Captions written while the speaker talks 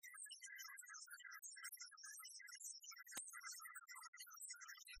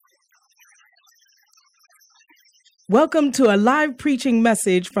Welcome to a live preaching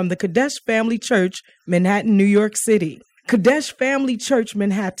message from the Kadesh Family Church, Manhattan, New York City. Kadesh Family Church,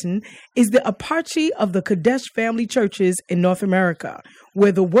 Manhattan is the Apache of the Kadesh Family Churches in North America,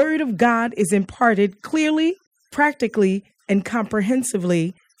 where the Word of God is imparted clearly, practically, and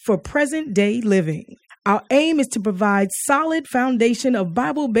comprehensively for present-day living. Our aim is to provide solid foundation of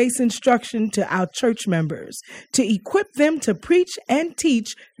Bible-based instruction to our church members, to equip them to preach and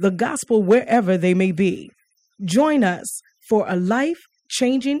teach the gospel wherever they may be. Join us for a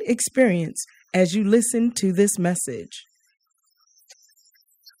life-changing experience as you listen to this message.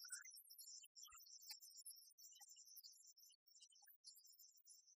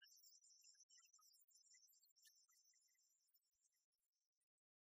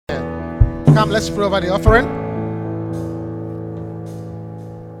 Come, let's pray over the offering.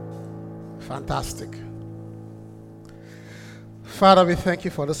 Fantastic. Father, we thank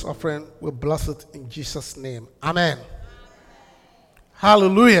you for this offering. We bless it in Jesus' name. Amen.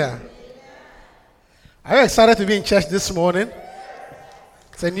 Hallelujah. Are you excited to be in church this morning?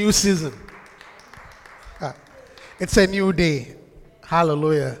 It's a new season. It's a new day.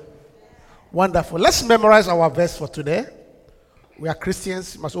 Hallelujah. Wonderful. Let's memorize our verse for today. We are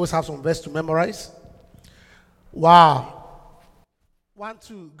Christians. You must always have some verse to memorize. Wow. 1,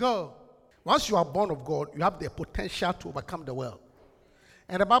 2, go. Once you are born of God, you have the potential to overcome the world.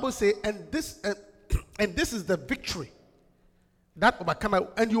 And the Bible says, and this is the victory that overcome.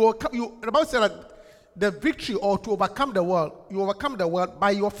 And the Bible says that the victory, or to overcome the world, you overcome the world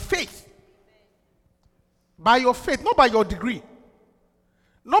by your faith. By your faith, not by your degree,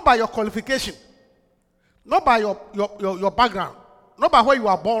 not by your qualification, not by your background, not by where you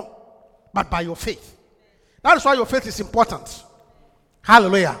are born, but by your faith. That is why your faith is important.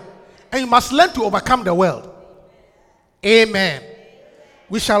 Hallelujah. And you must learn to overcome the world. Amen.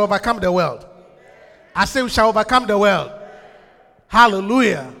 We shall overcome the world. I say we shall overcome the world.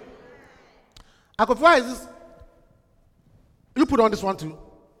 Hallelujah. Why is this? You put on this one too.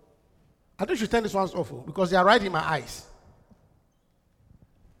 I think you should turn this one off because they are right in my eyes.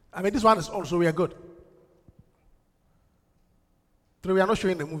 I mean, this one is on, so we are good. But we are not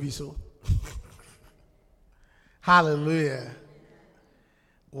showing the movie, so. Hallelujah.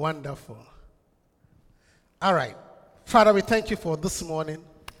 Wonderful. All right. Father, we thank you for this morning.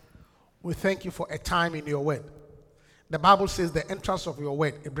 We thank you for a time in your word. The Bible says the entrance of your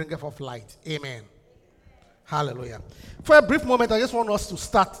word, it bringeth forth light. Amen. Hallelujah. For a brief moment, I just want us to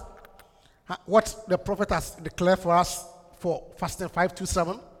start what the prophet has declared for us for fasting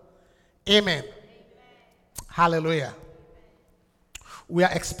 527. Amen. Hallelujah. We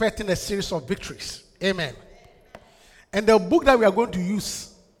are expecting a series of victories. Amen. And the book that we are going to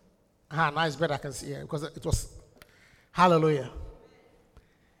use, now it's better I can see here because it was, hallelujah.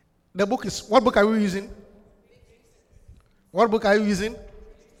 The book is, what book are we using? What book are you using?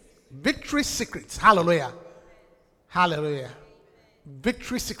 Victory Secrets. Hallelujah. Hallelujah.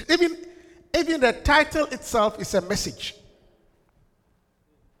 Victory Secrets. Even the title itself is a message.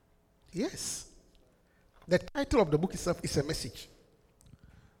 Yes. The title of the book itself is a message.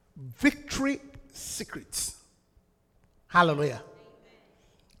 Victory Secrets. Hallelujah.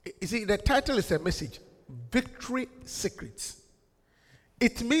 You see, the title is a message. Victory Secrets.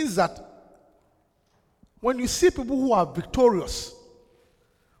 It means that when you see people who are victorious,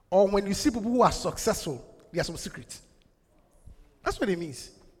 or when you see people who are successful, there are some secrets. That's what it means.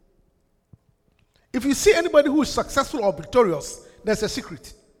 If you see anybody who is successful or victorious, there's a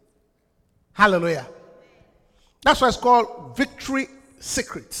secret. Hallelujah. That's why it's called Victory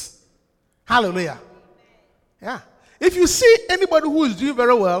Secrets. Hallelujah. Yeah. If you see anybody who is doing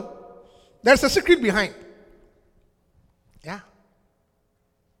very well, there's a secret behind. Yeah.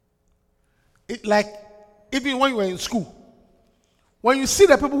 Like, even when you were in school, when you see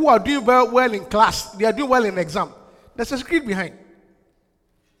the people who are doing very well in class, they are doing well in exam, there's a secret behind.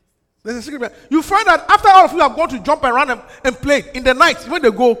 There's a secret behind. You find that after all of you have gone to jump around and play, in the night, when they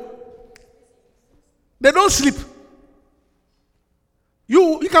go, they don't sleep.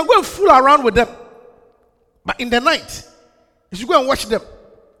 You can go and fool around with them. But in the night, you should go and watch them.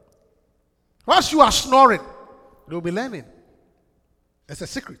 Whilst you are snoring, they will be learning. There's a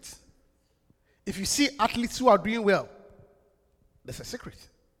secret. If you see athletes who are doing well, there's a secret.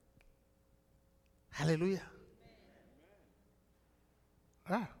 Hallelujah.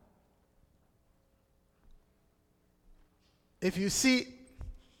 Ah. If you see,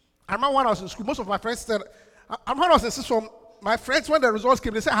 I remember when I was in school, most of my friends said, I remember when I was in school, my friends, when the results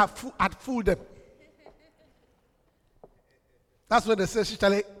came, they said I'd fooled them. That's what they said. She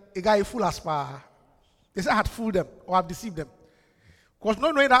tell a guy fool as far. They said I had fooled them or I've deceived them. Because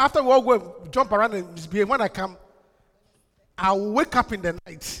not knowing that after we all go and jump around and misbehave, when I come, I will wake up in the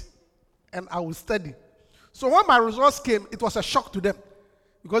night and I will study. So when my results came, it was a shock to them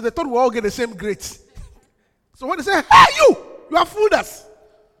because they thought we all get the same grades. So when they say, "Hey, you have fooled us,"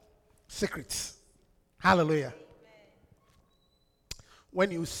 secrets. Hallelujah. When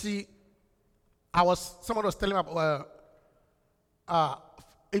you see, someone was telling me about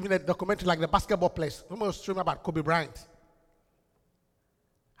even a documentary like the basketball players. Someone was streaming about Kobe Bryant.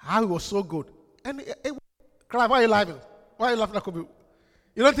 How he was so good. And Clive, why are you laughing? Why are you laughing at Kobe?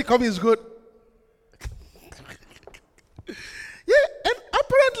 You don't think Kobe is good? Yeah, and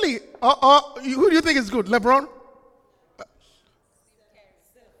apparently, who do you think is good? LeBron?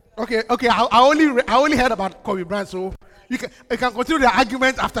 Okay. I only heard about Kobe Bryant, so you can continue the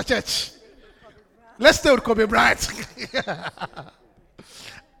argument after church. Let's stay with Kobe Bryant.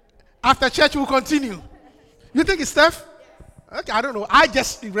 After church, we'll continue. You think it's Steph? Okay, I don't know. I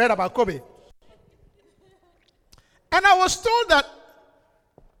just read about Kobe. And I was told that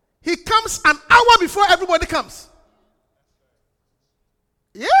he comes an hour before everybody comes.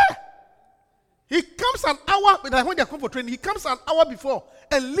 Yeah. He comes an hour, when they come for training, he comes an hour before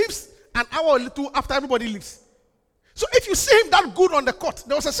and leaves an hour or two after everybody leaves. So if you see him that good on the court,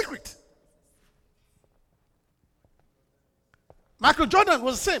 there was a secret. Michael Jordan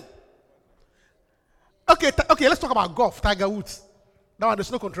was the same. Okay, let's talk about golf, Tiger Woods. Now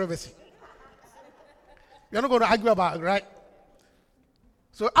there's no controversy. You're not going to argue about it, right?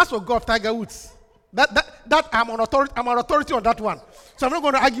 So as for golf, Tiger Woods, that I'm an authority on that one. So I'm not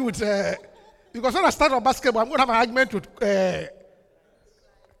going to argue with because when I start on basketball, I'm going to have an argument with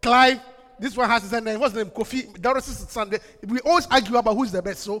Clive. This one has his name. What's the name? Kofi. Doris' son. We always argue about who's the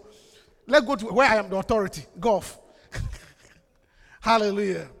best. So let's go to where I am the authority. Golf.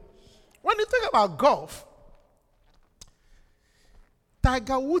 Hallelujah. When you think about golf,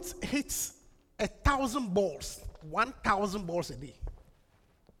 Tiger Woods hits 1,000 balls, 1,000 balls a day.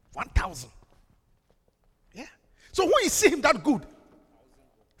 1,000. Yeah. So when you see him that good,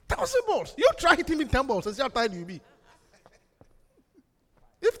 1,000 balls, you try hitting him 10 balls and see how tired you'll be.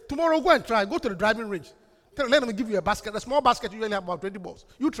 If tomorrow go and try, go to the driving range, let them give you a basket, a small basket, you usually have about 20 balls.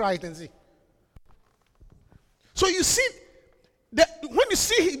 You try it and see. So you see, when you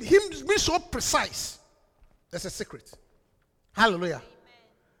see him being so precise, there's a secret. Hallelujah. Amen.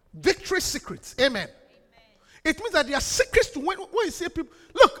 Victory secrets. Amen. Amen. It means that there are secrets to when you see people.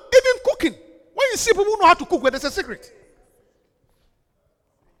 Look, even cooking. When you see people who know how to cook, there's a secret.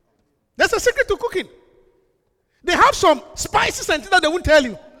 There's a secret to cooking. They have some spices and things that they won't tell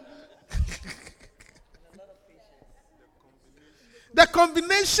you. The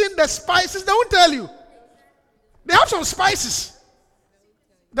combination, the spices, they won't tell you. They have some spices.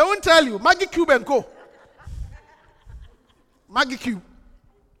 They won't tell you. Maggie Cube and Co. Maggie Cube.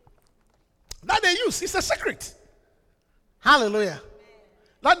 That they use. It's a secret. Hallelujah.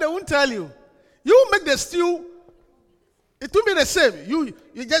 That they won't tell you. You make the stew. It will be the same.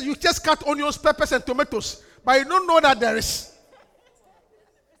 You just cut onions, peppers, and tomatoes. But you don't know that there is.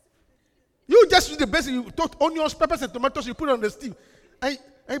 You just use the basic. You took onions, peppers, and tomatoes. You put it on the stew.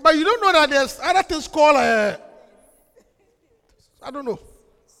 But you don't know that there's other things called, I don't know.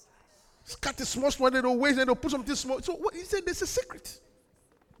 Cut it small, they don't waste, they don't put something small. So what he said, there's a secret.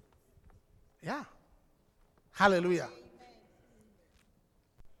 Yeah. Hallelujah. Amen.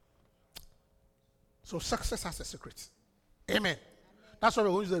 So success has a secret. Amen. Amen. That's why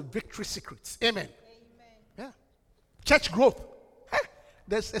we use the victory secrets. Amen. Amen. Yeah. Church growth. Hey,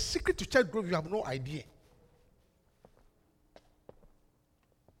 there's a secret to church growth you have no idea.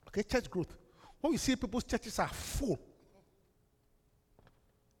 Okay, church growth. When you see people's churches are full,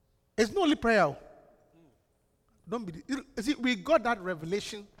 it's not only prayer. Don't be. See, we got that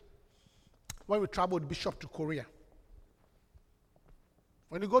revelation when we traveled with Bishop to Korea.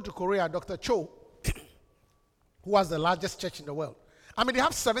 When you go to Korea, Dr. Cho, who has the largest church in the world, I mean, they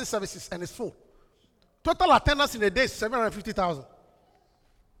have 7 services and it's full. Total attendance in a day is 750,000.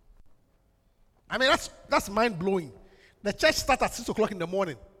 I mean, that's mind blowing. The church starts at 6 o'clock in the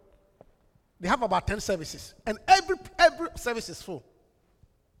morning. They have about 10 services, and every service is full.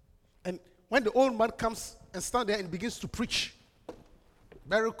 And when the old man comes and stands there and begins to preach,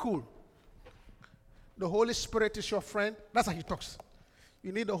 very cool. The Holy Spirit is your friend. That's how he talks.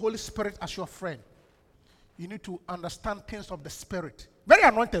 You need the Holy Spirit as your friend. You need to understand things of the Spirit. Very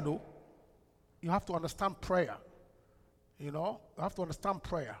anointed, though. You have to understand prayer. You have to understand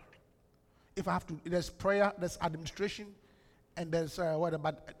prayer. There's prayer, there's administration, and there's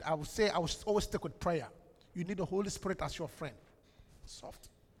but I would say I will always stick with prayer. You need the Holy Spirit as your friend. Soft.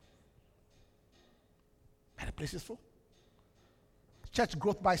 And the place is full. Church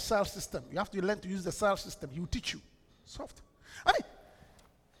growth by cell system. You have to learn to use the cell system. He will teach you. Soft. I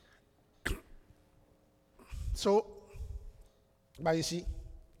mean, so, but you see,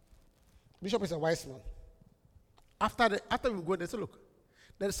 Bishop is a wise man. After we go, they say, look,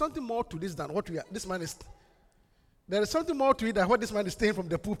 there is something more to this than what this man is. There is something more to it than what this man is saying from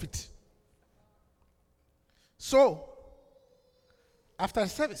the pulpit. So, after the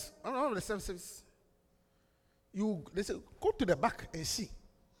service, the service, they say, go to the back and see.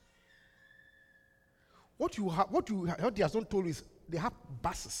 What he has not told you is they have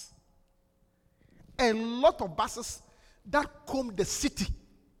buses. A lot of buses that comb the city.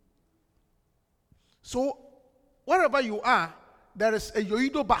 So, wherever you are, there is a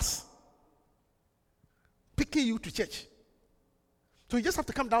Yoido bus picking you to church. So you just have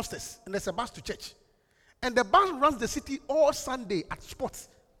to come downstairs, and there's a bus to church. And the bus runs the city all Sunday at spots,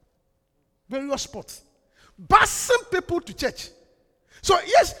 various spots, busing people to church. So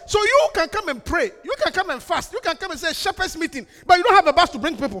yes, so you can come and pray, you can come and fast, you can come and say shepherd's meeting, but you don't have a bus to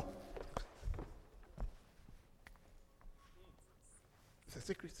bring people. It's a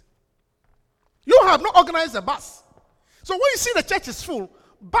secret. You have not organized a bus. So when you see the church is full,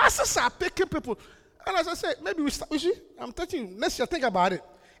 buses are picking people. And as I said, maybe we see, I'm telling you, next year, think about it.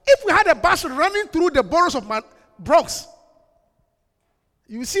 If we had a bus running through the boroughs of Bronx,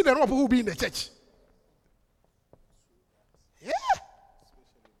 you will see the number of people who will be in the church. Yeah.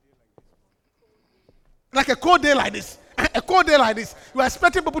 Like a cold day like this. A cold day like this. You are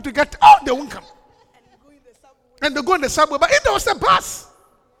expecting people to get, they won't come. And they go in the subway. But if there was a bus,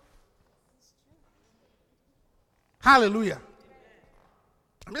 hallelujah.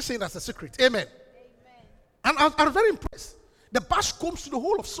 I'm just saying that's a secret. Amen. And I'm very impressed. The bus comes to the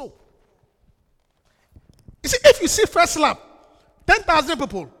whole of Seoul. You see, if you see first lap, 10,000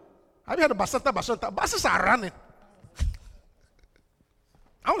 people. Have you heard of Basanta? Buses are running.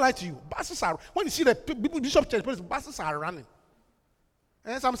 I won't lie to you. Buses are, when you see the Bishop Church, buses are running.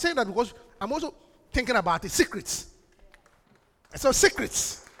 And so I'm saying that because I'm also thinking about the secrets. So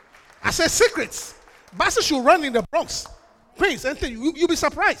secrets. I said secrets. Buses should run in the Bronx, Queens, and you'll be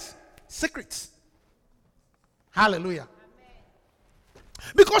surprised. Secrets. Hallelujah.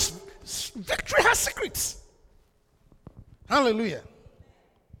 Amen. Because victory has secrets. Hallelujah.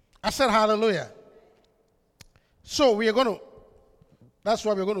 I said hallelujah. So that's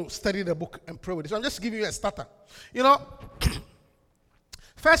why we're going to study the book and pray with it. So I'm just giving you a starter. 1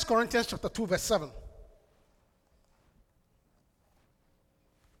 Corinthians chapter 2, verse 7.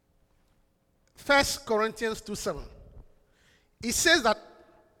 1 Corinthians 2:7. It says that,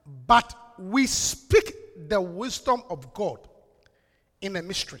 but we speak the wisdom of God in a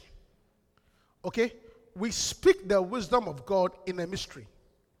mystery. Okay? We speak the wisdom of God in a mystery.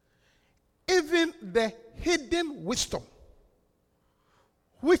 Even the hidden wisdom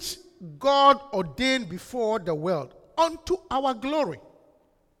which God ordained before the world unto our glory.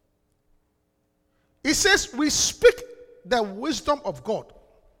 It says we speak the wisdom of God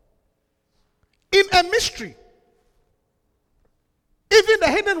in a mystery. Even the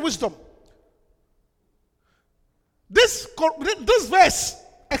hidden wisdom. This verse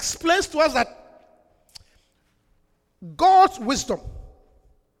explains to us that God's wisdom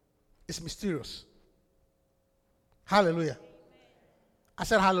is mysterious. Hallelujah. I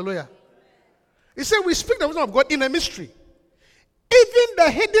said hallelujah. He said we speak the wisdom of God in a mystery. Even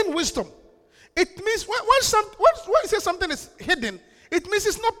the hidden wisdom. It means when you say something is hidden, it means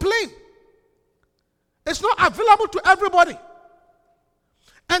it's not plain. It's not available to everybody.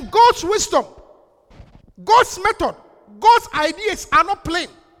 And God's wisdom, God's method, God's ideas are not plain.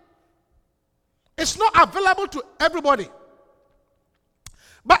 It's not available to everybody.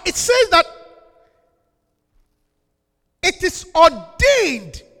 But it says that it is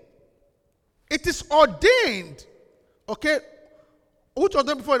ordained. It is ordained. Okay? Which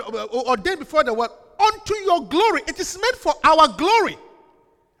ordained before the world unto your glory. It is meant for our glory.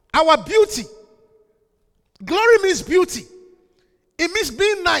 Our beauty. Glory means beauty. It means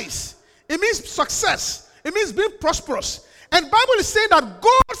being nice. It means success. It means being prosperous. And the Bible is saying that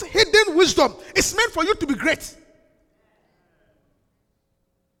God's hidden wisdom is meant for you to be great.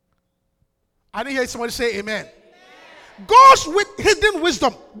 I didn't hear somebody say amen. God's hidden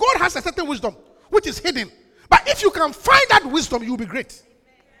wisdom. God has a certain wisdom which is hidden. But if you can find that wisdom, you'll be great.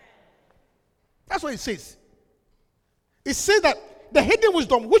 That's what it says. It says that the hidden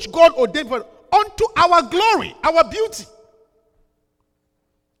wisdom which God ordained for unto our glory, our beauty.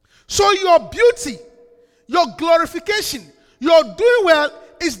 So your beauty, your glorification, your doing well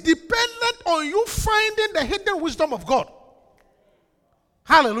is dependent on you finding the hidden wisdom of God.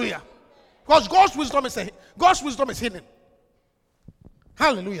 Hallelujah. Because God's wisdom is hidden.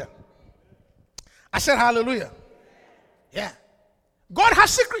 Hallelujah. I said hallelujah. Yeah. God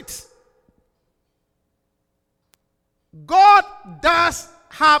has secrets. God does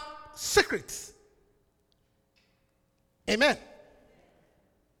have secrets. Amen.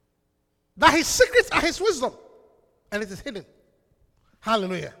 That his secrets are his wisdom. And it is hidden.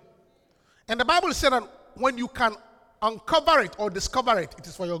 Hallelujah. And the Bible said that when you can uncover it or discover it, it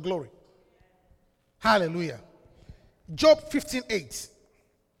is for your glory. Hallelujah. Job 15:8.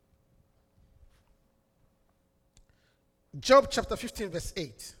 Job chapter 15 verse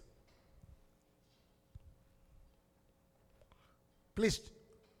 8. Please.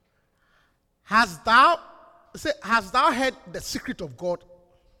 Hast thou heard the secret of God?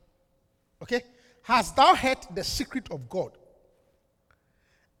 Okay? Hast thou heard the secret of God?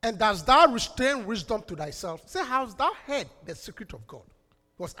 And dost thou restrain wisdom to thyself? Say, hast thou heard the secret of God?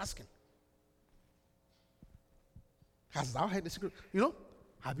 He was asking. Hast thou heard the secret? You know,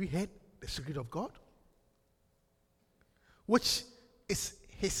 have you heard the secret of God? Which is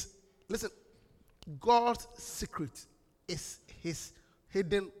his, listen, God's secret is his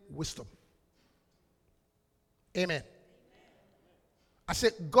hidden wisdom. Amen. I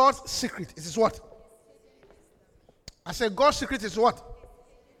said God's secret is his what? I said God's secret is what?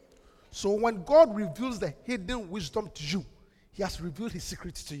 So when God reveals the hidden wisdom to you, he has revealed his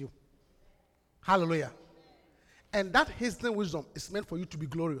secrets to you. Hallelujah. And that hidden wisdom is meant for you to be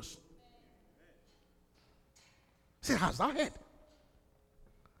glorious. Say, has that heard?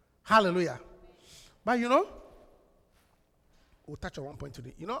 Hallelujah. But you know, we'll touch on one point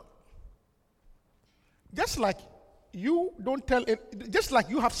today. You know, just like you don't tell it, just like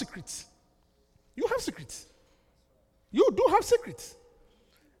you have secrets. You have secrets. You do have secrets.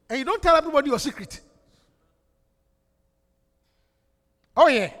 And you don't tell everybody your secret. Oh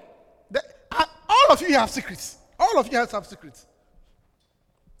yeah. All of you have secrets. All of you have secrets.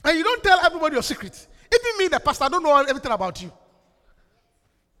 And you don't tell everybody your secrets. Even me, the pastor, I don't know everything about you.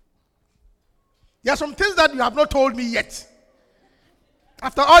 There are some things that you have not told me yet.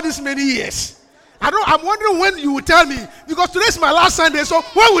 After all these many years. I'm wondering when you will tell me. Because today's my last Sunday, so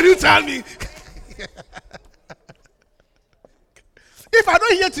when will you tell me? If I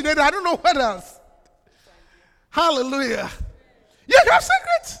don't hear today, I don't know what else. Hallelujah. You have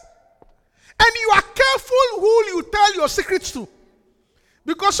secrets. And you are careful who you tell your secrets to.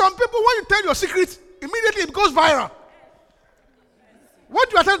 Because some people, when you tell your secrets, immediately it goes viral. What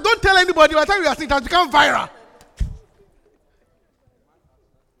you are telling, don't tell anybody. By the time you are saying it has become viral.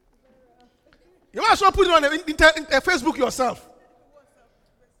 You might as well put it on Facebook yourself.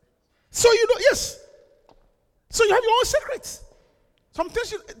 So you know, yes. So you have your own secrets. Some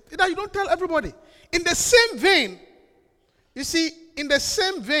things that you don't tell everybody. In the same vein, you see, in the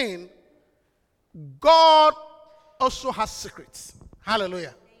same vein, God also has secrets.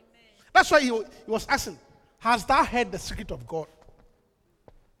 Hallelujah. Amen. That's why he was asking, has thou heard the secret of God?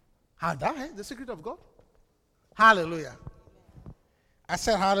 Has thou heard the secret of God? Hallelujah. I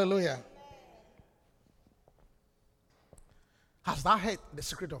said hallelujah. Has thou heard the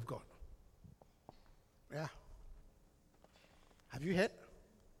secret of God? Yeah. Have you heard?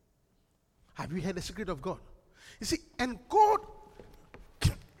 Have you heard the secret of God? You see, and God,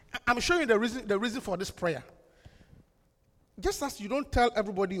 I'm showing you the reason for this prayer. Just as you don't tell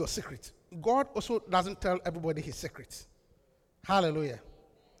everybody your secret, God also doesn't tell everybody his secrets. Hallelujah.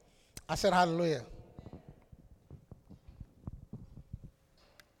 I said hallelujah.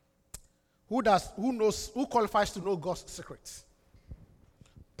 Who qualifies to know God's secrets?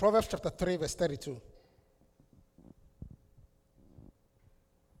 Proverbs chapter 3, verse 32.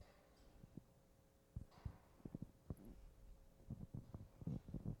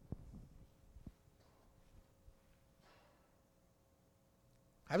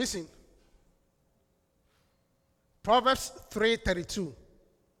 Have you seen? Proverbs 3:32.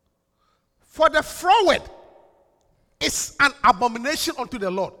 For the froward is an abomination unto the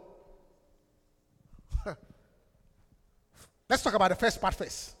Lord. Let's talk about the first part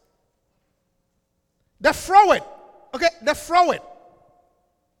first. The froward. Okay, the froward.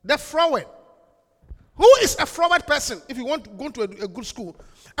 The froward. Who is a froward person if you want to go to a good school?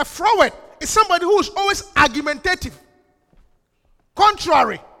 A froward is somebody who is always argumentative.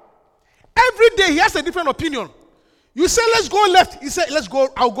 Contrary. Every day he has a different opinion. You say, let's go left. He say,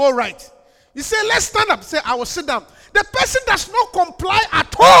 I'll go right. You say, let's stand up. He say, I will sit down. The person does not comply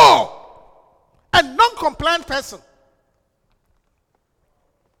at all. A non-compliant person.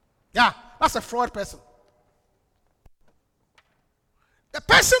 Yeah, that's a fraud person. The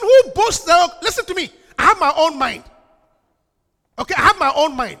person who boasts, listen to me, I have my own mind. Okay, I have my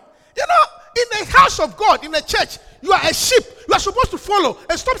own mind. You know, in the house of God, in the church, you are a sheep. You are supposed to follow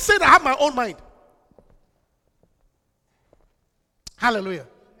and stop saying I have my own mind. Hallelujah.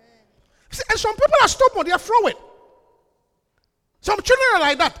 See, and some people are stubborn, they are froward. Some children are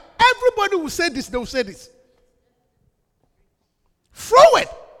like that. Everybody will say this, they will say this. Froward,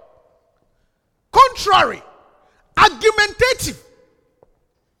 contrary, argumentative.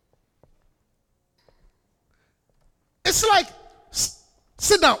 It's like,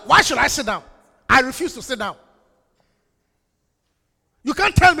 sit down. Why should I sit down? I refuse to sit down. You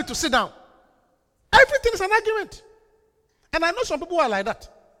can't tell me to sit down. Everything is an argument. And I know some people who are like that.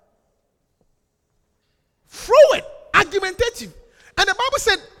 Froward, argumentative. And the Bible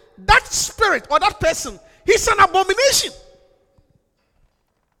said that spirit or that person, he's an abomination.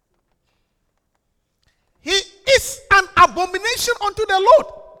 He is an abomination unto the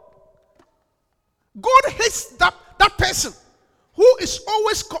Lord. God hates that person who is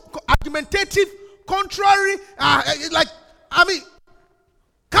always argumentative, contrary,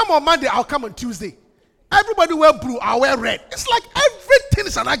 come on Monday, I'll come on Tuesday. Everybody wear blue, I'll wear red. It's like everything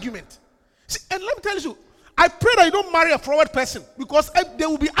is an argument. See, and let me tell you, I pray that you don't marry a forward person because there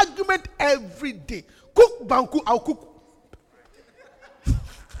will be argument every day. Cook banku, I'll cook.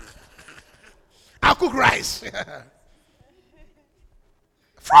 I'll cook rice.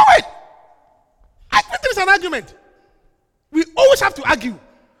 Forward. Everything is an argument. We always have to argue.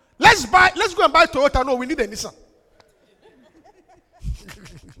 Let's go and buy Toyota. No, we need a Nissan.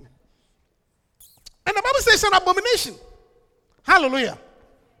 And the Bible says it's an abomination. Hallelujah.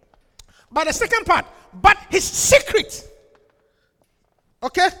 But the second part, but his secret.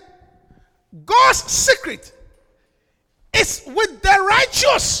 Okay? God's secret is with the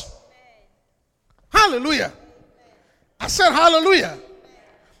righteous. Hallelujah. I said hallelujah.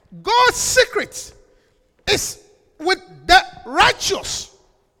 God's secret is with the righteous.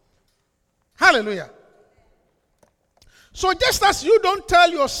 Hallelujah. So just as you don't tell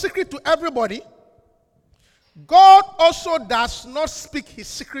your secret to everybody, God also does not speak his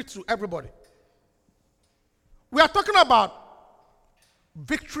secret to everybody. We are talking about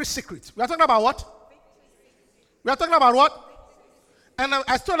victory secrets. We are talking about what? We are talking about what? And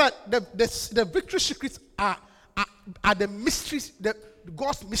I thought that the victory secrets are the mysteries,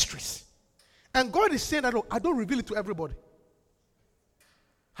 God's mysteries. And God is saying that, I don't reveal it to everybody.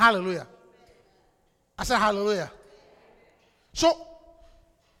 Hallelujah. I said hallelujah. So,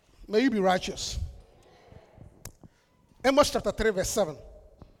 may you be righteous. Amos chapter 3 verse 7.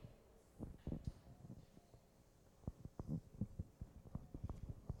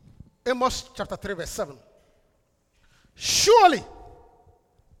 Amos chapter 3 verse 7. Surely,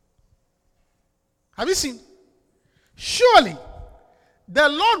 have you seen? Surely, the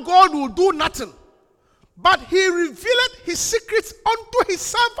Lord God will do nothing, but he revealed his secrets unto his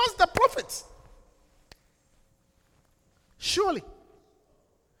servants, the prophets. Surely.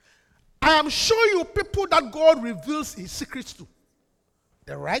 I am showing you people that God reveals his secrets to.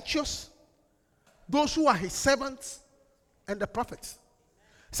 The righteous, those who are his servants, and the prophets.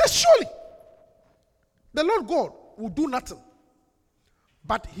 He says, surely, the Lord God will do nothing,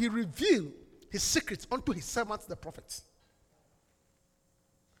 but he revealed his secrets unto his servants, the prophets.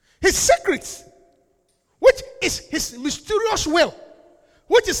 His secrets, which is his mysterious will,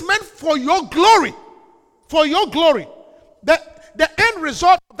 which is meant for your glory. For your glory. The end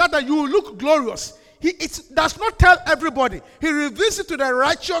result of that you will look glorious. It does not tell everybody. He reveals it to the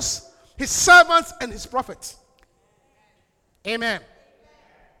righteous, his servants, and his prophets. Amen.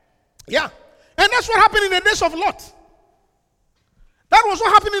 Yeah. And that's what happened in the days of Lot. That was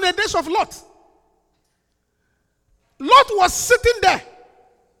what happened in the days of Lot. Lot was sitting there,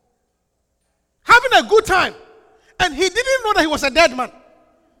 having a good time, and he didn't know that he was a dead man.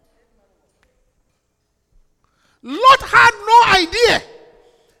 Lot had no idea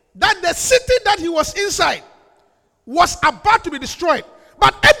that the city that he was inside was about to be destroyed.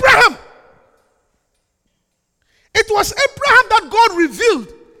 But Abraham, it was Abraham that God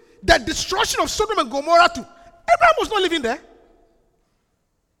revealed the destruction of Sodom and Gomorrah to. Abraham was not living there.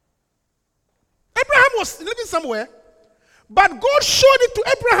 Abraham was living somewhere. But God showed it to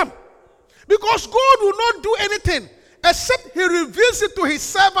Abraham. Because God will not do anything except he reveals it to his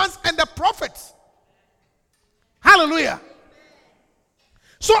servants and the prophets. Hallelujah.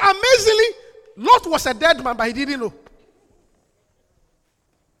 So amazingly, Lot was a dead man, but he didn't know.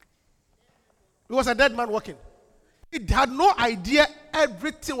 He was a dead man walking. He had no idea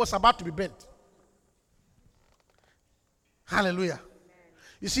everything was about to be bent. Hallelujah.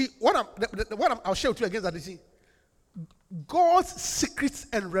 You see, I'll share with you again that you see, God's secrets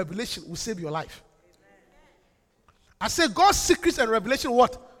and revelation will save your life. I say God's secrets and revelation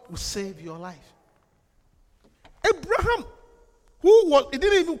what? Will save your life. Abraham, he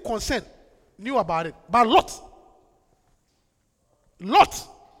didn't even consent, knew about it. But Lot Lot,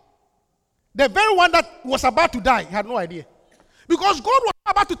 the very one that was about to die, he had no idea. Because God was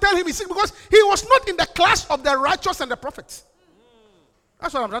about to tell him he's sick because he was not in the class of the righteous and the prophets.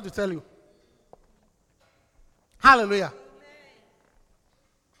 That's what I'm trying to tell you. Hallelujah.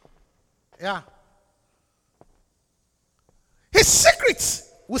 Yeah. His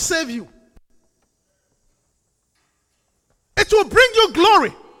secrets will save you. It will bring you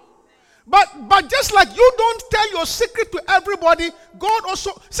glory. But just like you don't tell your secret to everybody, God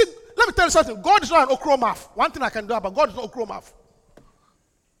also... See, let me tell you something. God is not an okro mouth. One thing I can do about God is not okro mouth.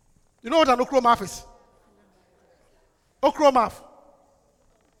 You know what an okro mouth is? Okro mouth.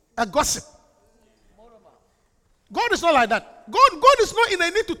 A gossip. God is not like that. God is not in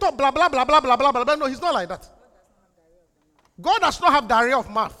a need to talk blah, blah, blah, blah, blah, blah, blah, blah. No, he's not like that. God does not have diarrhea of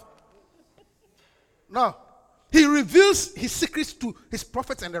mouth. No. He reveals his secrets to his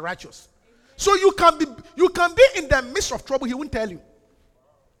prophets and the righteous. So you can be in the midst of trouble, he won't tell you.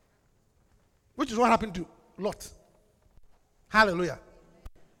 Which is what happened to Lot. Hallelujah.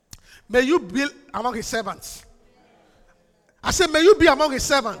 May you be among his servants. I said, may you be among his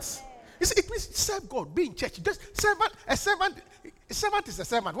servants. It means serve God, be in church. Just a servant is a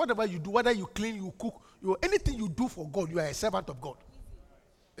servant. Whatever you do, whether you clean, you cook, anything you do for God, you are a servant of God.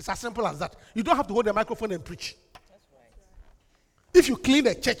 It's as simple as that. You don't have to hold the microphone and preach. If you clean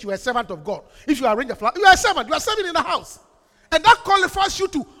a church, you are a servant of God. If you arrange a flower, you are a servant. You are serving in the house. And that qualifies you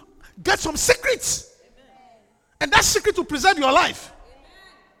to get some secrets. And that secret will preserve your life.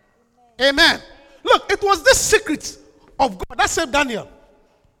 Amen. Look, it was this secret of God that saved Daniel.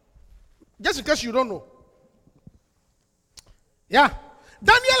 Just in case you don't know. Yeah.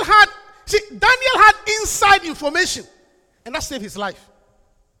 Daniel had inside information. And that saved his life.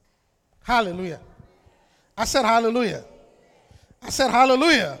 Hallelujah. I said hallelujah. I said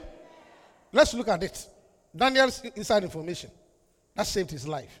hallelujah. Let's look at it. Daniel's inside information. That saved his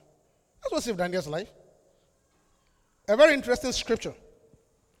life. That's what saved Daniel's life. A very interesting scripture.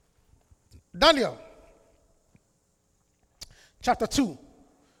 Daniel, chapter 2.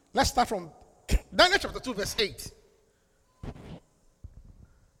 Let's start from Daniel chapter 2, verse 8.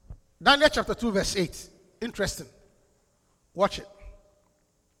 Daniel chapter 2, verse 8. Interesting. Watch it.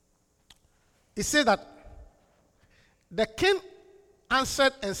 It says that the king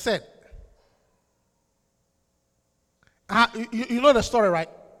answered and said, you know the story, right?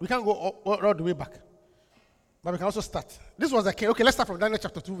 We can't go all the way back. But we can also start. This was the king. Okay, let's start from Daniel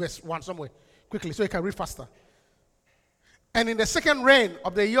chapter 2, verse 1 somewhere. Quickly, so you can read faster. And in the second reign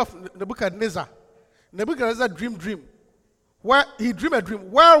of the year of Nebuchadnezzar dream, where he dreamed a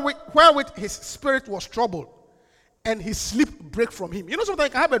dream, wherewith his spirit was troubled, and his sleep break from him. You know sometimes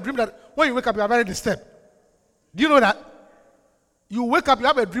you can have a dream that when you wake up, you are very disturbed. Do you know that? You wake up, you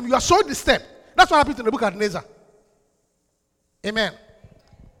have a dream, you are so disturbed. That's what happened to Nebuchadnezzar. Amen.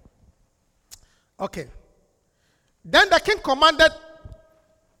 Okay. Then the king commanded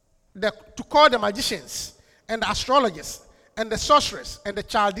to call the magicians and the astrologers and the sorcerers and the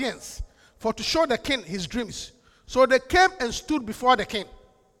Chaldeans for to show the king his dreams. So they came and stood before the king.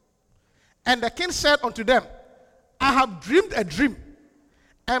 And the king said unto them, I have dreamed a dream,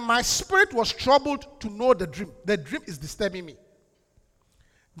 and my spirit was troubled to know the dream. The dream is disturbing me.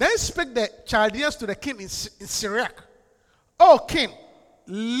 Then spake the Chaldeans to the king in Syriac, O king,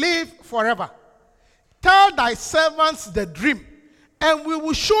 live forever. Tell thy servants the dream, and we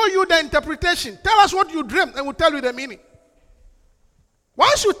will show you the interpretation. Tell us what you dreamed, and we'll tell you the meaning.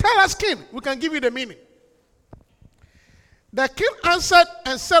 Once you tell us, king, we can give you the meaning. The king answered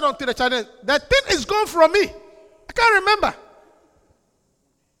and said unto the Chaldeans, the thing is gone from me. I can't remember.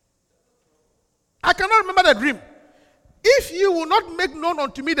 I cannot remember the dream. If you will not make known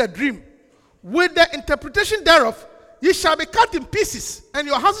unto me the dream, with the interpretation thereof, ye shall be cut in pieces, and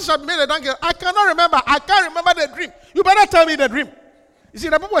your houses shall be made a dunghill. I cannot remember. I can't remember the dream. You better tell me the dream. You see,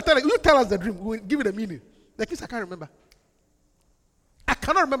 the people are telling you, tell us the dream. We will give you the meaning. The king said, I can't remember. I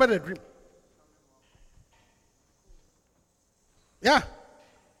cannot remember the dream. Yeah.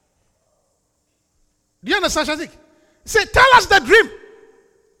 Do you understand, Shazik? He said, tell us the dream,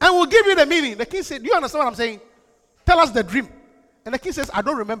 and we'll give you the meaning. The king said, do you understand what I'm saying? Tell us the dream. And the king says, I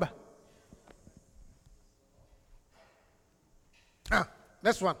don't remember.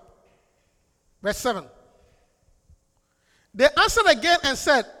 Next one. Verse 7. They answered again and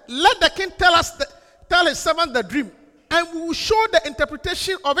said, let the king tell his servant the dream, and we will show the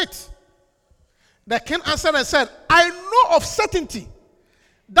interpretation of it. The king answered and said, I know of certainty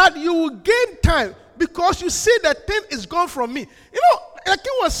that you will gain time, because you see the thing is gone from me. You know, the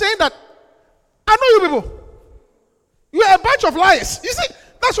king was saying that, I know you people. You are a bunch of liars. You see,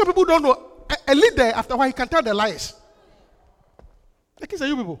 that's what people don't know. A leader, after a while, he can tell the liars. The king said,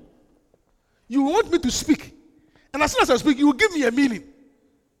 you people, you want me to speak. And as soon as I speak, you will give me a meaning.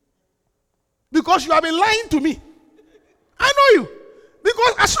 Because you have been lying to me. I know you.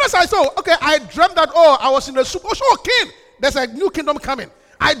 Because as soon as I saw, okay, I dreamt that, I was in the soup. Oh, king, there's a new kingdom coming.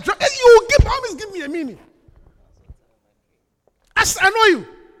 I dreamt, you always give me a meaning. I know you.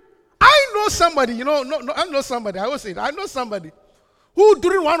 I know somebody, I know somebody. I always say it. I know somebody who,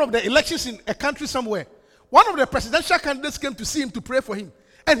 during one of the elections in a country somewhere, one of the presidential candidates came to see him to pray for him.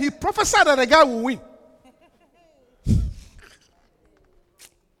 And he prophesied that the guy will win.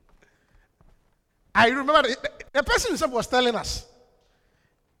 I remember the person himself was telling us.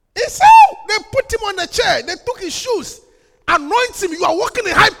 He said, they put him on the chair. They took his shoes, anoint him. You are walking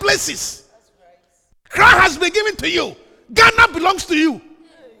in high places. Crown has been given to you. Ghana belongs to you.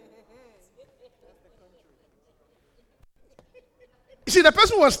 You see, the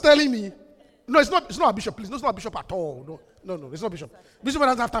person was telling me, no, it's not a bishop, please. No, it's not a bishop at all. No, it's not a bishop. Bishop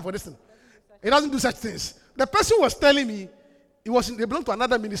doesn't have time for this thing. He doesn't do such things. The person was telling me, they belonged to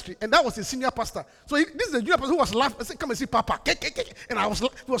another ministry, and that was a senior pastor. So this is the junior pastor who was laughing. I said, come and see Papa. And he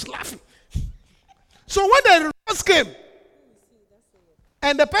was laughing. So when the results came,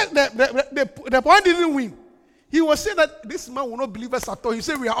 and the point didn't win, he was saying that this man will not believe us at all. He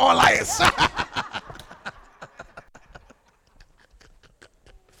said, we are all liars.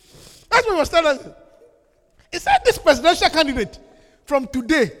 That's what he was telling us. He said, this presidential candidate, from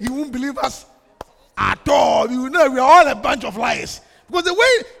today, he won't believe us at all. We will know we are all a bunch of liars. Because the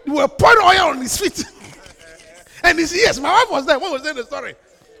way we were pouring oil on his feet and his ears, my wife was there. What was there in the story?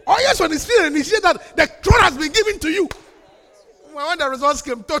 Oil on his feet and his ears that the throne has been given to you. When the results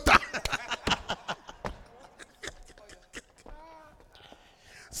came, total.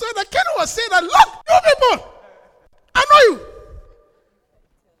 So the king was saying that, look, you people, I know you.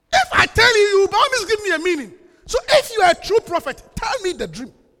 If I tell you, you will always give me a meaning. So if you are a true prophet, tell me the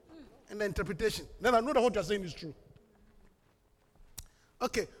dream and the interpretation. Then I know that what you are saying is true.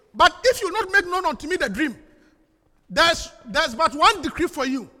 Okay. But if you not make known unto me the dream, there's but one decree for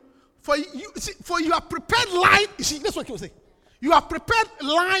you. For you are prepared lying. You see, that's what he was saying. You are prepared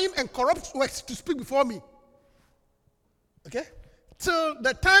lying and corrupt words to speak before me. Okay? Till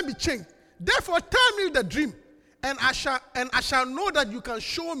the time be changed. Therefore, tell me the dream, and I shall know that you can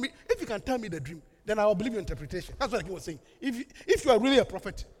show me. If you can tell me the dream, then I will believe your interpretation. That's what he was saying. If you are really a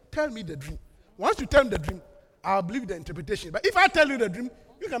prophet, tell me the dream. Once you tell me the dream, I'll believe the interpretation. But if I tell you the dream,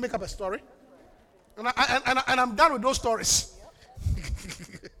 you can make up a story, and I'm done with those stories.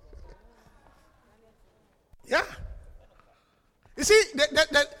 Yeah. You see,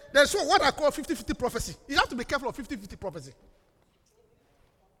 there's what I call 50-50 prophecy. You have to be careful of 50-50 prophecy.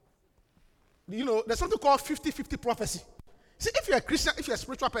 You know, there's something called 50-50 prophecy. See, if you're a Christian, if you're a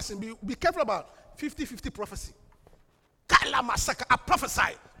spiritual person, be careful about 50-50 prophecy. I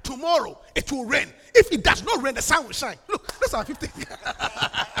prophesy, tomorrow it will rain. If it does not rain, the sun will shine. Look, that's our 50.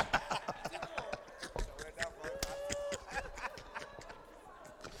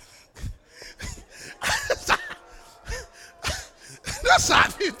 That's our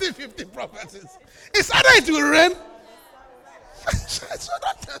 50-50 prophecies. It's either it will rain. So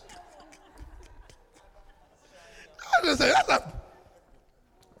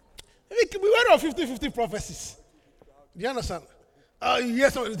we were on 50-50 prophecies. Do you understand?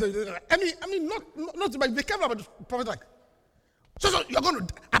 Yes. I mean, not to be careful about the prophet. Like, so you're going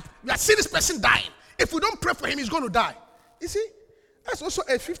to. You are seeing this person dying. If we don't pray for him, he's going to die. You see, that's also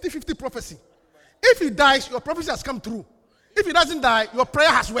a 50-50 prophecy. If he dies, your prophecy has come true. If he doesn't die, your prayer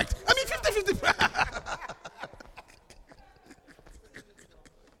has worked. I mean, 50-50.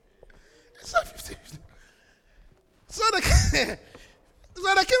 It's not 50-50. So the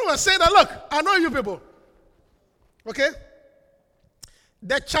king was saying that, look, I know you people. Okay?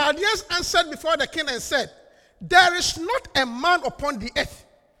 The Chaldeans answered before the king and said, there is not a man upon the earth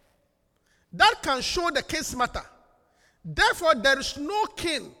that can show the king's matter. Therefore, there is no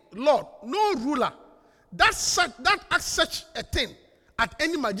king, lord, no ruler that acts such a thing at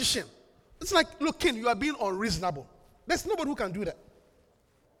any magician. It's like, look, king, you are being unreasonable. There's nobody who can do that.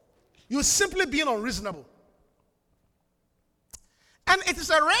 You're simply being unreasonable. And it is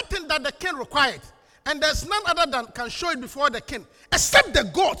a rare thing that the king required. And there's none other than can show it before the king, except the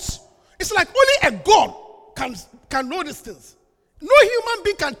gods. It's like only a god can know these things. No human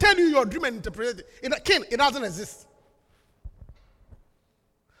being can tell you your dream and interpret it. In a king, it doesn't exist.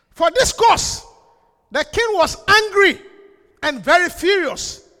 For this cause, the king was angry and very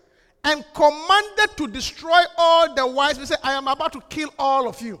furious and commanded to destroy all the wise. He said, I am about to kill all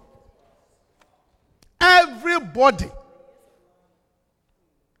of you. Everybody.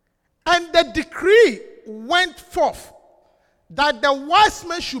 And the decree went forth that the wise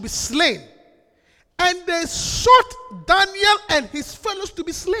men should be slain. And they sought Daniel and his fellows to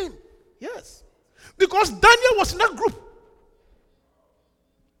be slain. Yes. Because Daniel was in that group.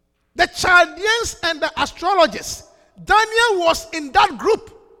 The Chaldeans and the astrologers. Daniel was in that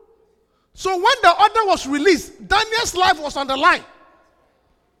group. So when the order was released, Daniel's life was on the line.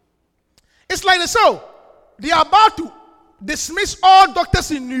 It's like they are about to dismiss all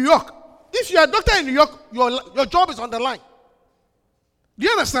doctors in New York. If you are a doctor in New York, your job is on the line. Do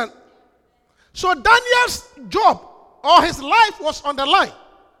you understand? So Daniel's job or his life was on the line.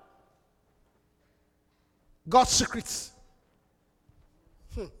 God's secrets.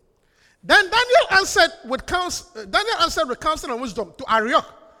 Then Daniel answered with counsel and wisdom to Arioch,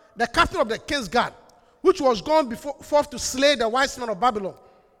 the captain of the king's guard, which was gone forth to slay the wise men of Babylon.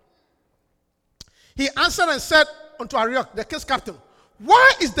 He answered and said unto Arioch, the king's captain,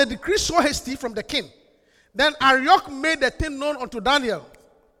 why is the decree so hasty from the king? Then Arioch made the thing known unto Daniel.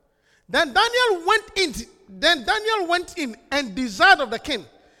 Then Daniel went in and desired of the king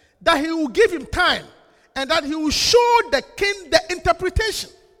that he would give him time and that he would show the king the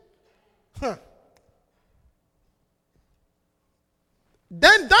interpretation.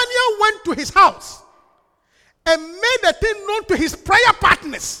 Then Daniel went to his house and made the thing known to his prayer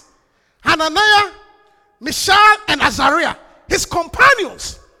partners, Hananiah, Mishael, and Azariah, his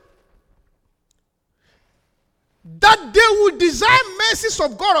companions, that they would desire mercies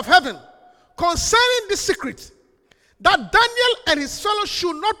of God of heaven concerning this secret, that Daniel and his fellows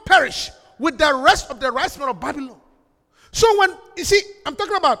should not perish with the rest of the wise men of Babylon. So when, you see, I'm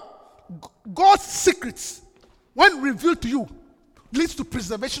talking about God's secrets, when revealed to you, leads to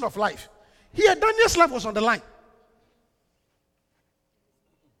preservation of life. Here, Daniel's life was on the line.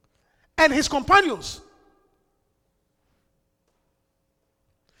 And his companions.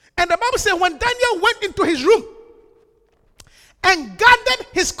 And the Bible says when Daniel went into his room and gathered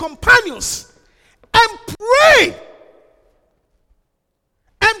his companions and prayed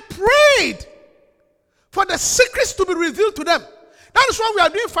for the secrets to be revealed to them. That is why we are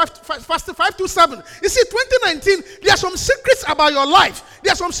doing fasting 527. You see, 2019, there are some secrets about your life.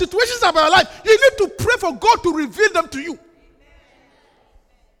 There are some situations about your life. You need to pray for God to reveal them to you.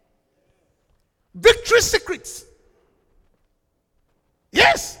 Victory secrets.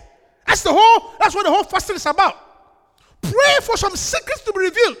 Yes. That's what the whole fasting is about. Pray for some secrets to be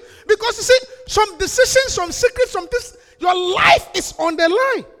revealed. Because you see, some decisions, some secrets, some this, your life is on the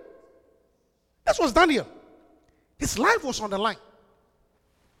line. That was Daniel. His life was on the line.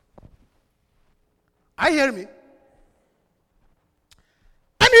 I hear me.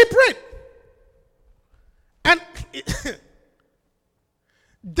 And he prayed. And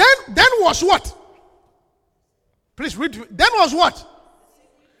then was what? Please read. Then was what?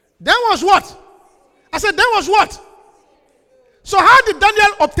 Then was what? I said, then was what? So how did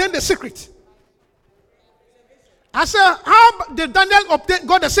Daniel obtain the secret? I said, how did Daniel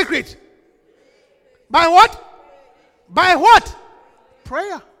got the secret? By what? By what?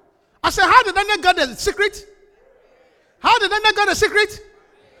 Prayer. I said, how did Daniel get the secret? How did Daniel get the secret?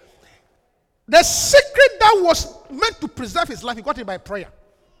 The secret that was meant to preserve his life, he got it by prayer.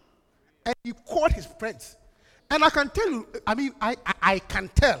 And he called his friends. And I can tell you, I can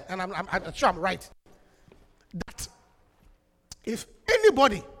tell, and I'm sure I'm right, that if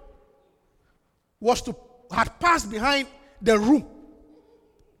anybody had passed behind the room,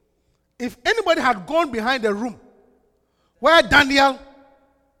 if anybody had gone behind the room where Daniel,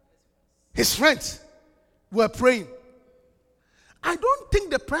 his friends, were praying, I don't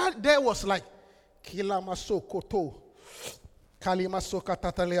think the prayer there was like, Kilamaso koto, Kalimaso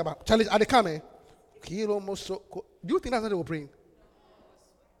katataleaba. Charlie, are they coming? Do you think that's what they were praying?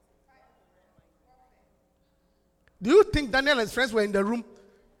 Do you think Daniel and his friends were in the room?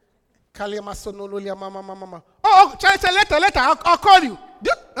 Oh, Charlie, later, I'll call you.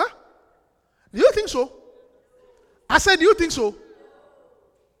 Do you think so? I said, do you think so?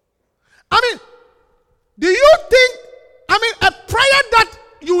 Do you think, a prayer that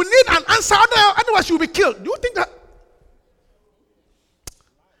you need an answer, otherwise you'll be killed. Do you think that?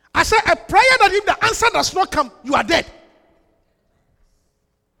 I said, a prayer that if the answer does not come, you are dead.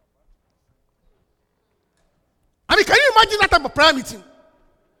 Can you imagine that type of prayer meeting?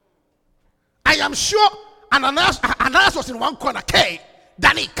 I am sure Ananias was in one corner. Okay,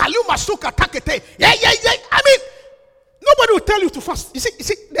 Danny, Kaluma Suka Takete. Yeah. Nobody will tell you to fast. You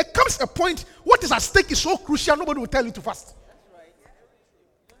see, there comes a point, what is at stake is so crucial, nobody will tell you to fast.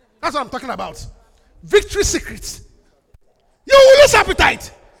 That's what I'm talking about. Victory secrets. You will lose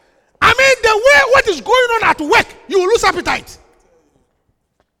appetite. The way what is going on at work, you will lose appetite.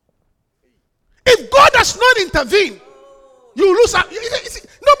 If God does not intervene, You lose appetite.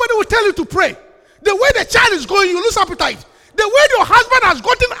 Nobody will tell you to pray. The way the child is going, you lose appetite. The way your husband has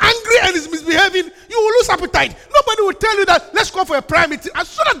gotten angry and is misbehaving, you will lose appetite. Nobody will tell you that, let's go for a prayer meeting. As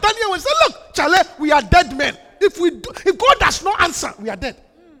soon as Daniel will say, look, Charlie, we are dead men. If God does not answer, we are dead.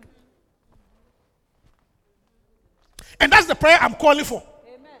 And that's the prayer I'm calling for.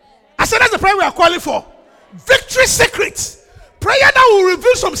 Amen. I said that's the prayer we are calling for. Victory secrets. Prayer that will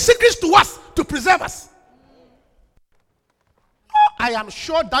reveal some secrets to us to preserve us. I am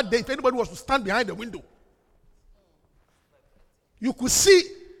sure that day, if anybody was to stand behind the window, you could see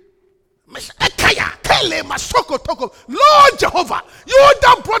Lord Jehovah, you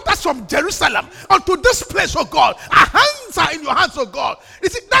that brought us from Jerusalem unto this place, oh God. Our hands are in your hands, oh God. You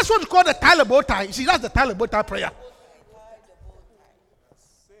see, that's what you call the Talabota. You see, that's the Talabota prayer.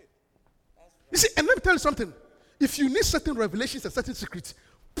 You see, and let me tell you something. If you need certain revelations and certain secrets,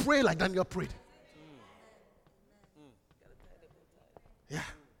 pray like Daniel prayed. Yeah.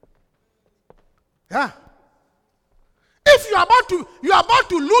 Yeah. If you are about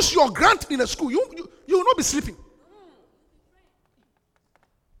to lose your grant in a school, you will not be sleeping.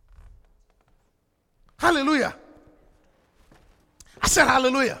 Hallelujah. I said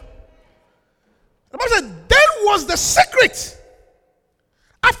hallelujah. The Bible said, then was the secret.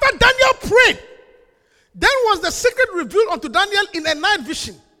 After Daniel prayed, then was the secret revealed unto Daniel in a night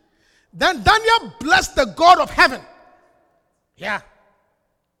vision. Then Daniel blessed the God of heaven. Yeah.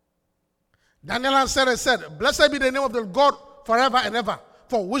 Daniel answered and said, blessed be the name of the God forever and ever,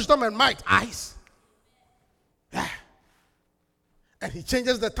 for wisdom and might, eyes. Yeah. And he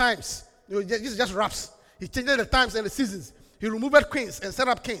changes the times. This just raps. He changes the times and the seasons. He removed queens and set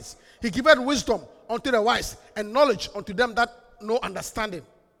up kings. He giveth wisdom unto the wise and knowledge unto them that know understanding.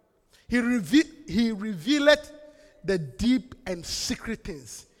 He revealeth the deep and secret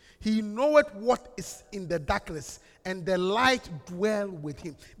things. He knoweth what is in the darkness, and the light dwell with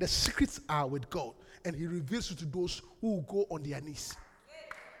him. The secrets are with God, and he reveals it to those who go on their knees.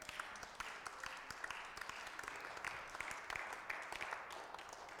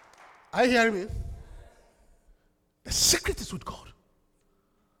 Are you hearing me? The secret is with God.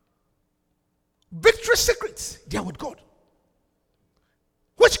 Victory secrets, they are with God.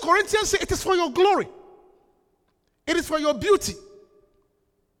 Which Corinthians say it is for your glory. It is for your beauty.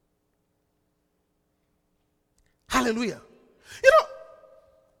 Hallelujah. You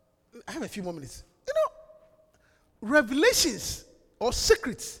know, I have a few more minutes. You know, revelations or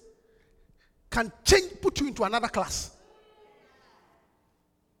secrets can put you into another class.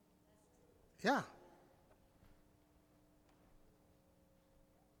 Yeah.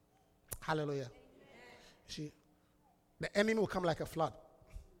 Hallelujah. See, the enemy will come like a flood.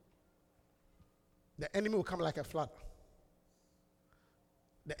 The enemy will come like a flood.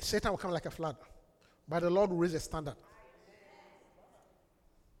 Satan will come like a flood. But the Lord will raise a standard.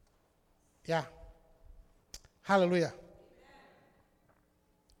 Yeah. Hallelujah.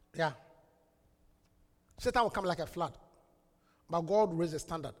 Yeah. Satan will come like a flood. But God will raise a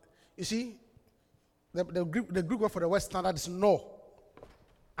standard. You see, the Greek word for the word standard is null.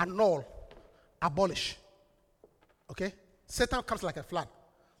 Annul. Abolish. Okay? Satan comes like a flood.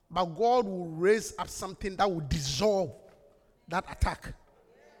 But God will raise up something that will dissolve that attack.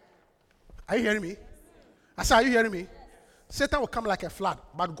 Are you hearing me? I said, are you hearing me? Satan will come like a flood,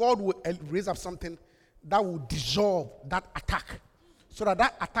 but God will raise up something that will dissolve that attack, so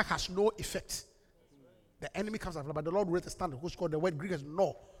that attack has no effect. The enemy comes like a flood, but the Lord will raise a standard, who's called the word Greek is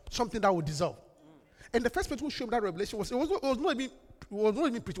no, something that will dissolve. And the first person who showed me that revelation was not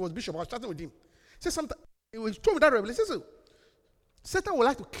even preaching, it was Bishop. I was chatting with him. He said something. He told me that revelation. He said, Satan would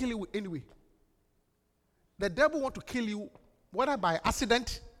like to kill you anyway. The devil wants to kill you, whether by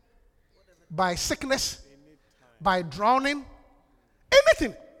accident, by sickness, by drowning,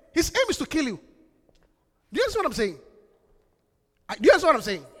 anything. His aim is to kill you. Do you understand what I'm saying? Do you understand what I'm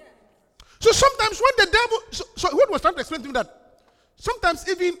saying? So sometimes when the devil, so what was trying to explain to me that sometimes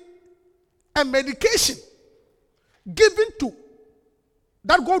even a medication given to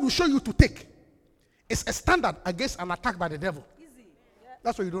that God will show you to take is a standard against an attack by the devil.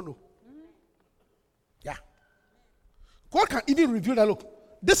 That's what you don't know. Yeah. God can even reveal that, look,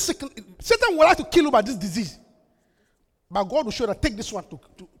 this Satan will like to kill you by this disease. But God will show that take this one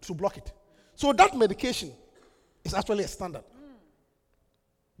to block it. So that medication is actually a standard.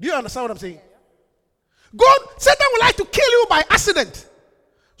 Do you understand what I'm saying? Satan will like to kill you by accident.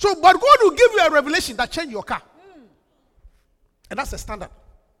 So, but God will give you a revelation that change your car. And that's a standard.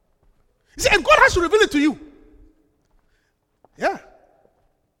 You see, and God has to reveal it to you. Yeah.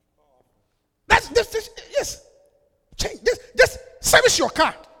 Yes. Change this. Just service your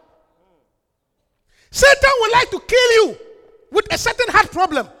car. Satan would like to kill you with a certain heart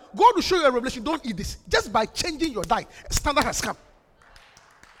problem, God will show you a revelation. Don't eat this. Just by changing your diet, a standard has come.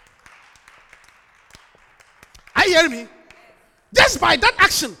 Are you hearing me? Just by that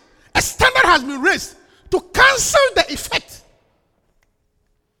action, a standard has been raised to cancel the effect.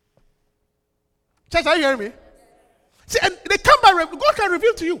 Church, are you hearing me? See, and they come by, God can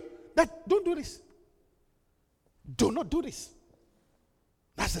reveal to you that don't do this. Do not do this.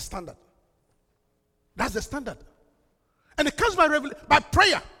 That's the standard. That's the standard. And it comes by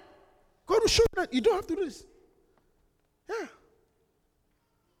prayer. God will show you that you don't have to do this. Yeah.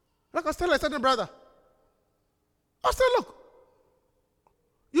 Like I was telling a certain brother, I said, look,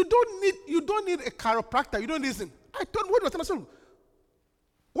 you don't need a chiropractor. You don't need this. I told him, what do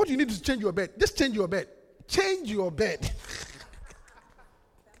what do you need to change your bed? Just change your bed. Change your bed.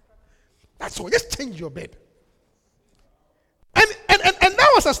 That's all. Just change your bed. And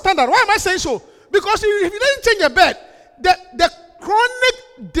that was a standard. Why am I saying so? Because if you didn't change your bed, the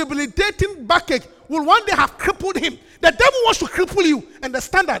chronic debilitating backache will one day have crippled him. The devil wants to cripple you, and the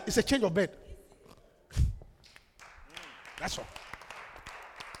standard is a change of bed. That's all.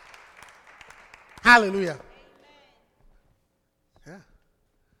 Hallelujah. Yeah.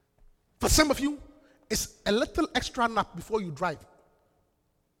 For some of you, it's a little extra nap before you drive.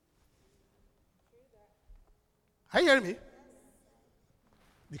 Are you hearing me?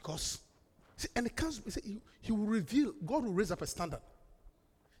 Because, see, and it comes, he will reveal, God will raise up a standard.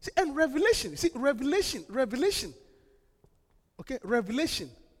 See, and revelation, revelation. Okay, revelation.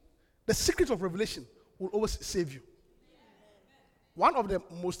 The secret of revelation will always save you. One of the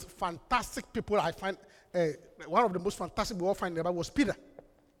most fantastic people I find, one of the most fantastic we all find in the Bible was Peter.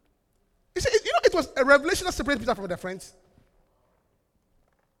 You see, it was a revelation that separated Peter from their friends.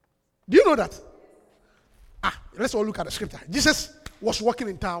 Do you know that? Let's all look at the scripture. Jesus was walking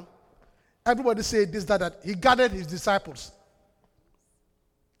in town. Everybody said this, that. He gathered his disciples.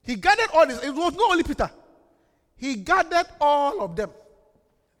 He gathered all this. It was not only Peter. He gathered all of them.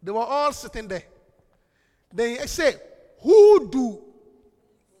 They were all sitting there. They say, Who do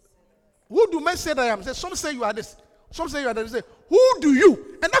men say that I am? Say, some say you are this. Some say you are that. They say, who do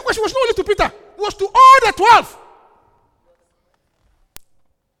you? And that question was not only to Peter. It was to all the 12.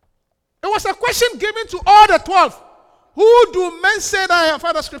 It was a question given to all the 12. Who do men say that I am?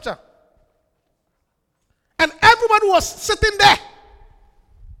 Father scripture. And everybody was sitting there.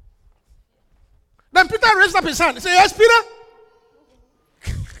 Then Peter raised up his hand. He said, yes, Peter?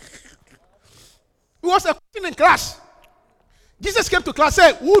 It was a question in class. Jesus came to class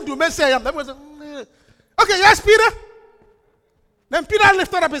and said, who do men say I am? Everyone said, okay, yes, Peter. Then Peter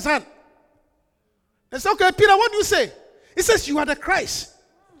lifted up his hand. They said, okay, Peter, what do you say? He says, you are the Christ,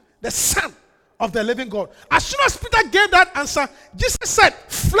 the Son of the living God. As soon as Peter gave that answer, Jesus said,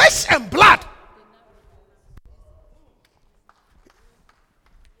 flesh and blood.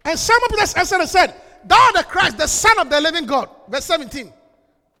 And Simon Peter answered and said, thou art the Christ, the Son of the living God. Verse 17.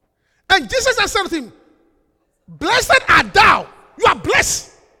 And Jesus answered him, blessed art thou. You are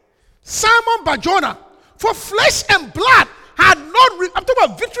blessed, Simon Barjona. For flesh and blood had not, I'm talking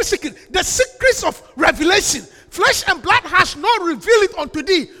about victory secret, the secrets of revelation. Flesh and blood has not revealed it unto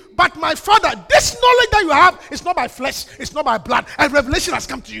thee, but my Father. This knowledge that you have is not by flesh, it's not by blood, and revelation has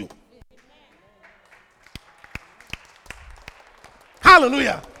come to you.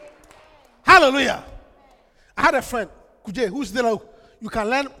 Hallelujah. Hallelujah. I had a friend, Kuje, who's there. You can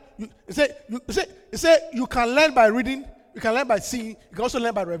learn. You say you can learn by reading, you can learn by seeing, you can also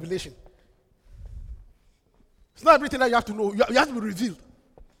learn by revelation. It's not everything that you have to know. You have to be revealed.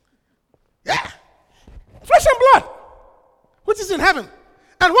 Yeah. Flesh and blood, which is in heaven.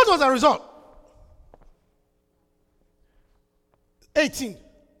 And what was the result? 18.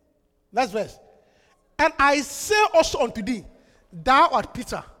 Last verse. And I say also unto thee, thou art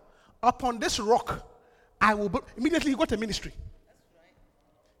Peter, upon this rock I will build. Immediately he got a ministry.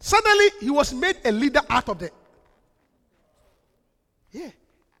 Suddenly he was made a leader out of the. Yeah.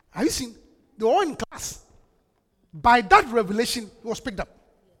 Have you seen? They were all in class. By that revelation, he was picked up.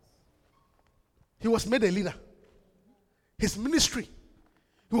 He was made a leader. His ministry,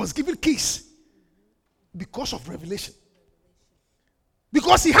 he was given keys because of revelation.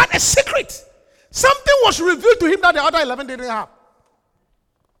 Because he had a secret. Something was revealed to him that the other 11 didn't have.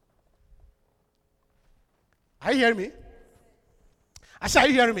 Are you hearing me? I said, are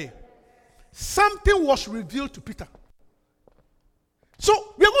you hearing me? Something was revealed to Peter.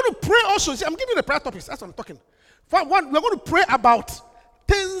 So we are going to pray also. See, I'm giving you the prayer topics. That's what I'm talking. For one, we're going to pray about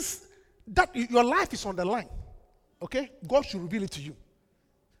things that your life is on the line. Okay? God should reveal it to you.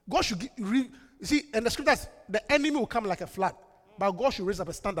 God should you see, in the scriptures, the enemy will come like a flood. But God should raise up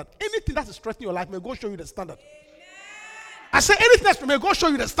a standard. Anything that is threatening your life, may God show you the standard. I say anything else, may God show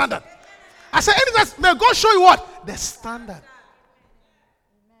you the standard. I say anything else, may God show you what? The standard.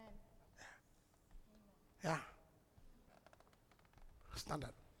 Yeah.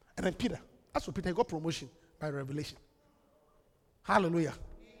 Standard. And then Peter. That's what Peter, he got promotion by revelation. Hallelujah.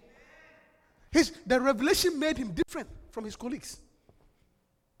 The revelation made him different from his colleagues.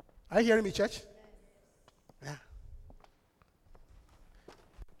 Are you hearing me, church? Yeah.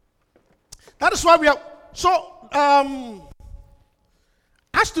 That is why we are. So,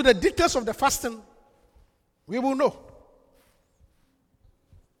 as to the details of the fasting, we will know.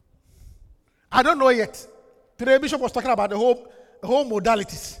 I don't know yet. Today, Bishop was talking about the whole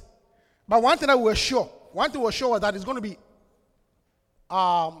modalities. But one thing that we were sure, was that it's going to be,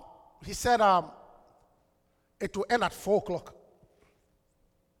 he said it will end at 4 o'clock.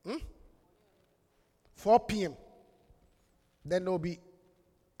 4 p.m. Then there will be,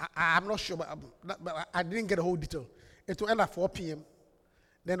 I'm not sure, but I didn't get the whole detail. It will end at 4 p.m.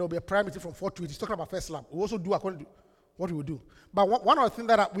 Then there will be a prayer meeting from 4 to 8. He's talking about first lap. We'll also do according to what we will do. But one of the things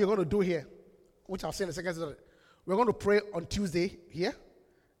that we're going to do here, which I'll say in a second, is that we're going to pray on Tuesday here.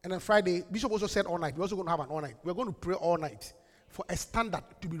 And then Friday, Bishop also said all night. We're also going to have an all night. We're going to pray all night for a standard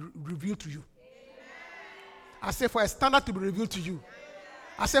to be revealed to you. I say for a standard to be revealed to you.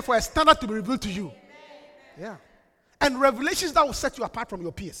 I say for a standard to be revealed to you. Yeah. And revelations that will set you apart from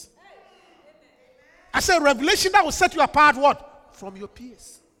your peers. I say revelation that will set you apart what? From your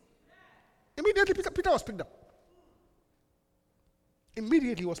peers. Immediately Peter was picked up.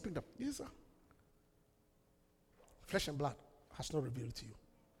 Immediately he was picked up. Yes, sir. Flesh and blood has not revealed to you.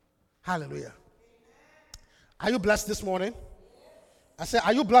 Hallelujah. Are you blessed this morning? I say,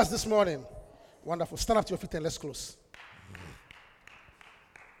 are you blessed this morning? Wonderful. Stand up to your feet and let's close.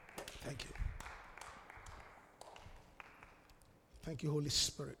 Thank you. Thank you, Holy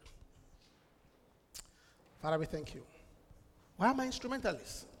Spirit. Father, we thank you. Why am I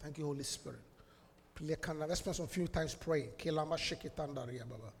instrumentalist? Thank you, Holy Spirit. Let's spend some few times praying.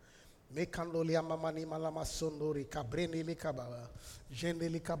 Mekandolia mamani malama sondori kabreni likababa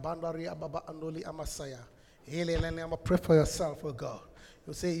jendeli kabandari ababa andoli amasaya. Pray for yourself, oh God.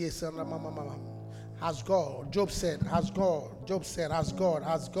 You say yes, mama. Has God? Job said, has God? Job said, has God?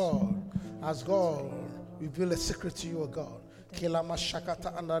 Has God? Has God revealed a secret to you, oh God? Kilama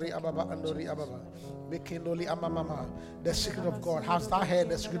shakata andari ababa andori ababa. Mekindoli amamama. The secret of God. Has thou heard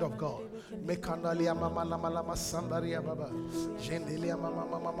the secret of God? Mekandali amama lama lama sandari ababa. Jendeli amama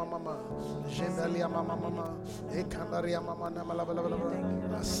mama mama. Jendali amama mama. Ekandari amama nama laba laba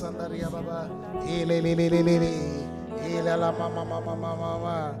laba. Sandari ababa. Ele la mama mama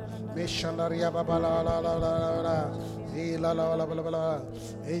mama. Meshandari ababa la la la la la. La la la la la.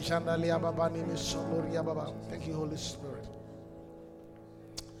 Ejandali ababa ni mesondori ababa. Thank you, Holy Spirit.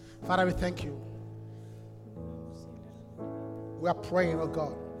 Father, we thank you. We are praying, oh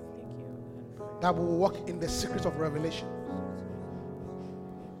God, that we will walk in the secret of revelation.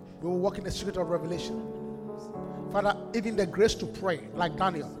 We will walk in the secret of revelation. Father, even the grace to pray, like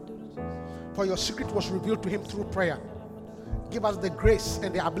Daniel, for your secret was revealed to him through prayer. Give us the grace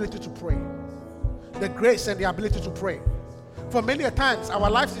and the ability to pray. The grace and the ability to pray. For many a times, our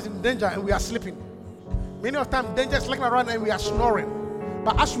life is in danger and we are sleeping. Many of times, danger is looking around and we are snoring.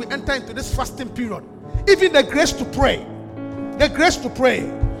 But as we enter into this fasting period, even the grace to pray, the grace to pray,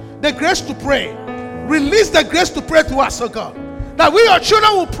 the grace to pray, release the grace to pray to us, oh God, that we, your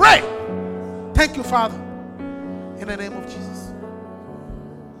children, will pray. Thank you, Father, in the name of Jesus.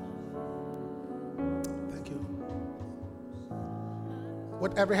 Thank you.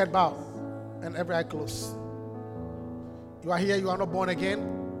 With every head bowed and every eye closed. You are here, you are not born again.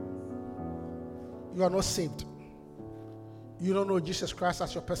 You are not saved. You don't know Jesus Christ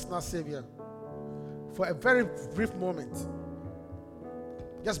as your personal Savior. For a very brief moment,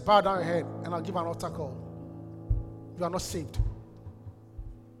 just bow down your head and I'll give an altar call. You are not saved.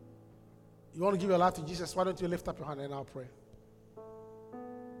 You want to give your life to Jesus? Why don't you lift up your hand and I'll pray?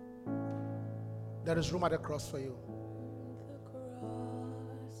 There is room at the cross for you.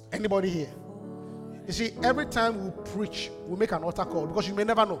 Anybody here? You see, every time we preach, we make an altar call because you may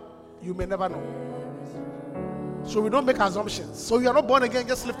never know. You may never know. So we don't make assumptions. So you are not born again,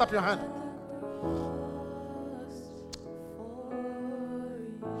 just lift up your hand.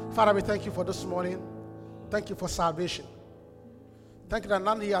 Father, we thank you for this morning. Thank you for salvation. Thank you that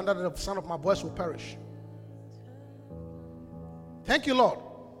none here under the sound of my voice will perish. Thank you, Lord,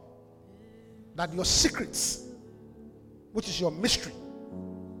 that your secrets, which is your mystery,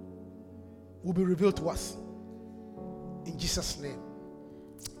 will be revealed to us. In Jesus' name.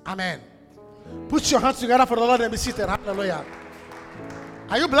 Amen. Put your hands together for the Lord and be seated. Hallelujah.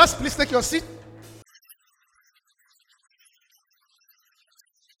 Are you blessed? Please take your seat.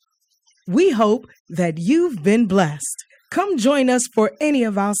 We hope that you've been blessed. Come join us for any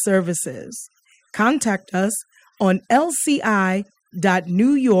of our services. Contact us on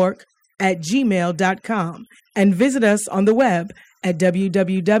lci.newyork@gmail.com and visit us on the web at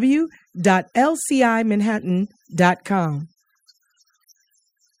www.lcimanhattan.com.